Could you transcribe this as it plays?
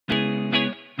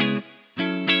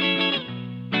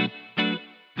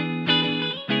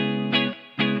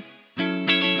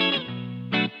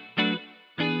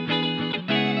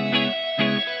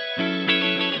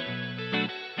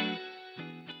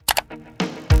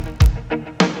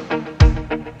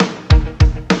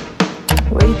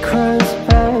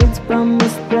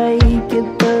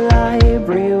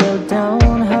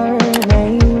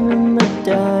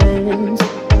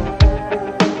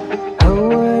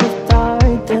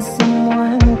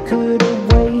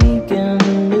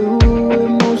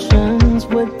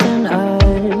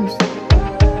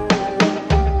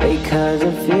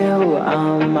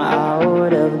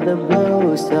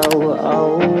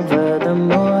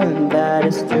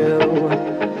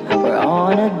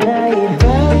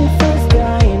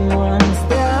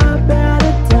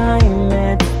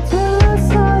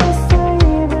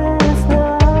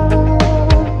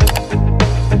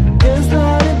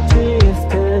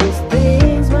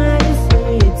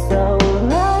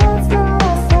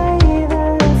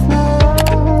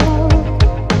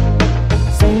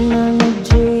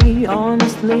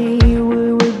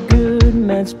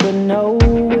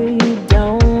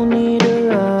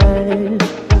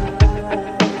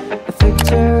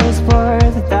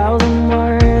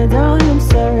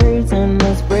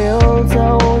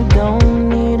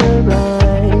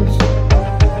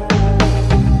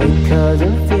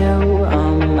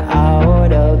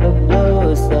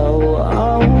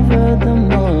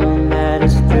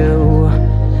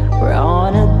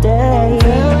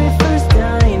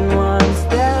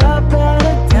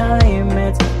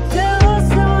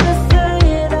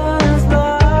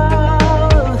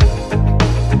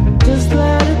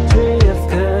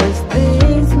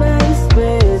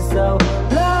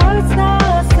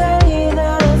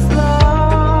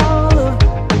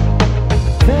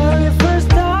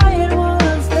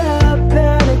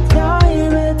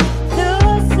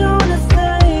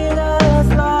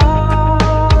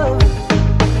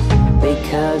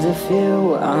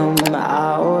you. I'm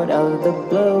out of the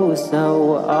blue,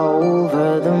 so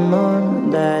over the moon,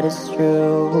 that is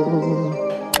true.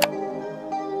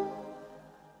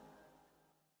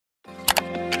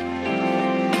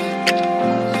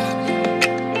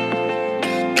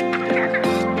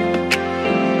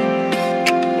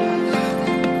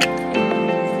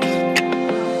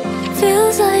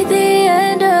 Feels like the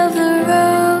end of the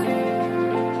road.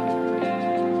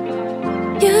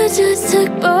 You just took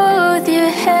both your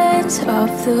hands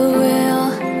off the wheel.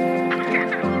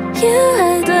 You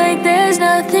act like there's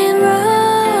nothing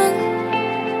wrong.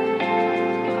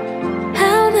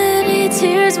 How many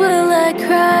tears will I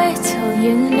cry till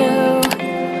you know?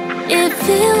 It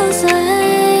feels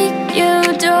like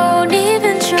you don't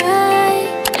even try.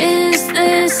 Is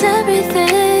this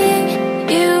everything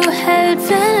you had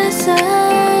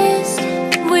fantasized?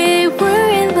 We were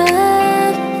in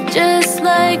love, just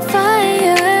like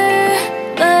fire,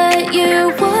 but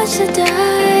you watched it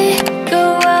die,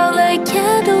 go out like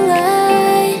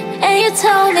candlelight. And you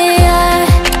told me I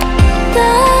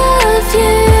love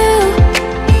you,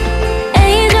 and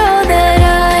you know that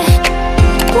I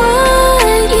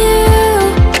want you,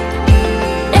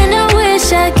 and I wish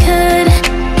I could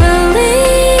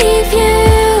believe you,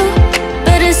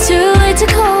 but it's too late to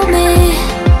call me,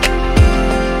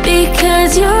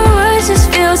 because your words just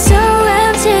feel so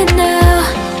empty now.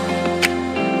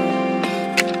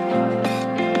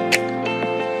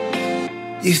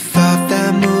 You thought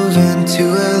that moving to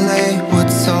LA would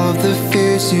solve the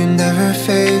fears you never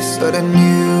faced, but I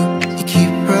knew you keep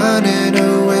running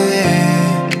away.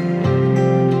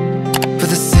 For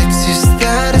the 6 years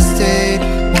that I stayed,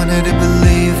 wanted to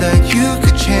believe that you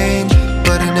could change,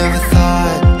 but I never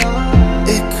thought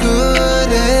it could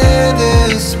end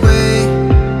this way.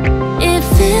 It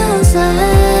feels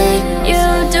like you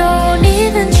don't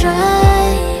even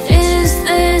try. Is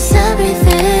this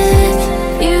everything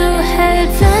you had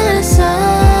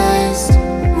fantasized?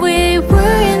 We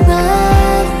were in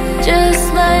love,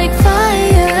 just like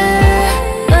fire,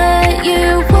 but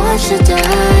you watched it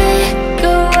die,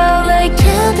 go out like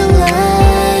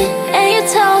candlelight. And you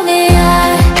told me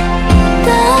I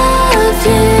love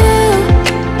you,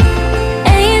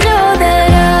 and you know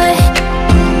that I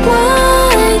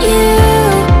want you,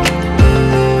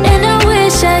 and I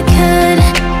wish I could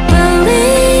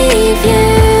believe you,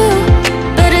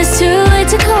 but it's too late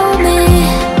to call me,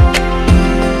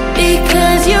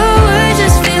 because your words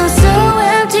just feel so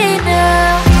empty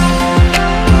now.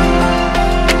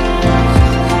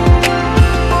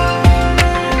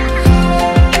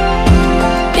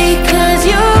 Because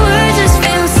your words just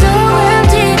feel so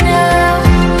empty now.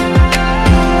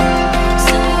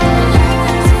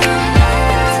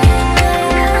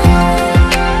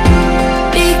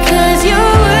 Because your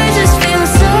words just feel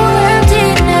so empty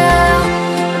now.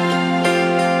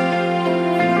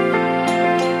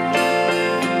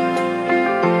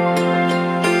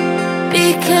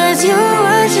 Because your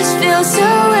words just feel so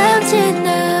empty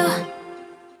now.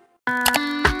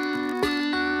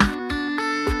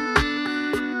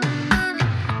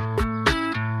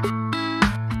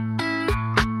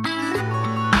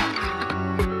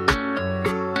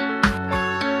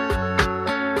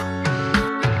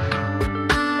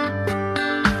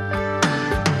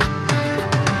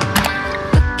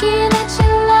 Looking at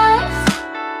your life,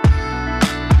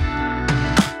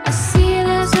 I see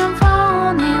there's room for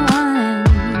only one.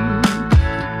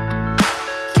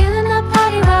 Killing the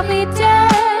party while we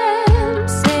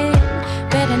dancing.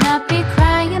 Better not be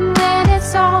crying when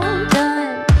it's all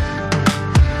done.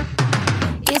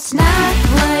 It's not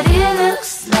what it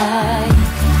looks like,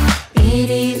 it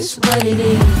is what it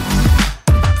is.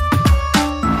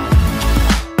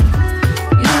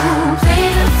 You play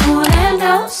the fool and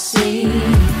don't see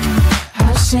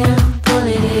how simple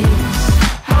it is,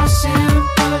 how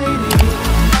simple it is.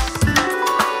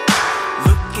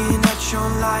 Looking at your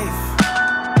life,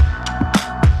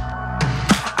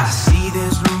 I see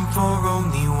there's room for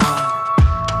only one.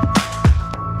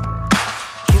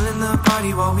 Killing the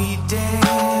party while we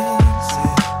dance.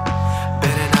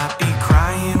 Better not be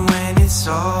crying when it's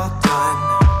all done.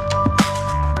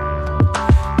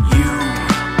 You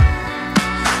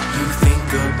think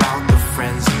about the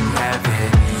friends you have,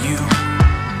 and you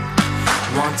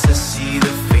want to see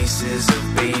the faces of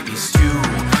babies too.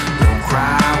 Don't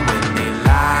cry when they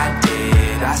lie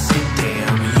dead. I say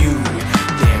damn you,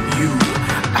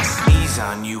 I sneeze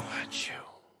on you.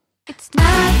 It's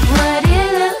not what it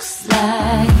looks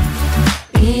like,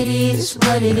 it is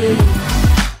what it is.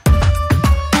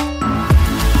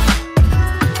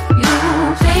 You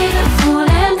play the fool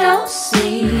and don't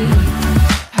see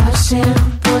how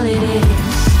simple it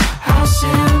is, how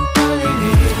simple it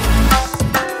is.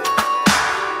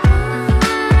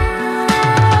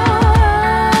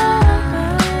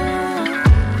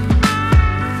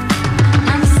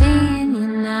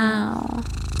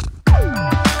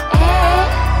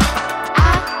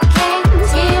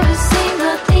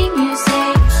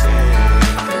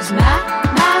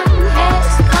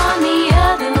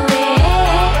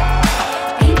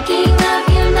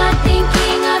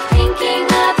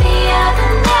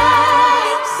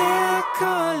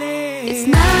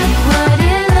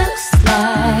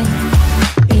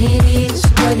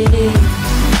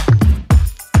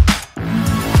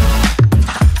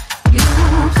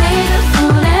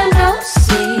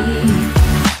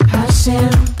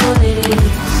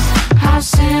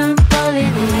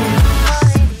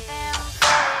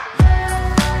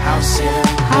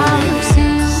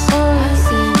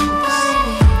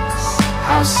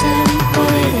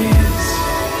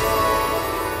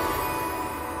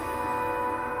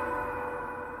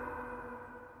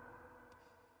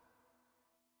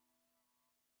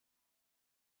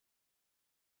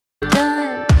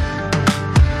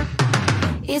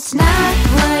 It's not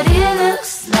what it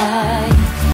looks like.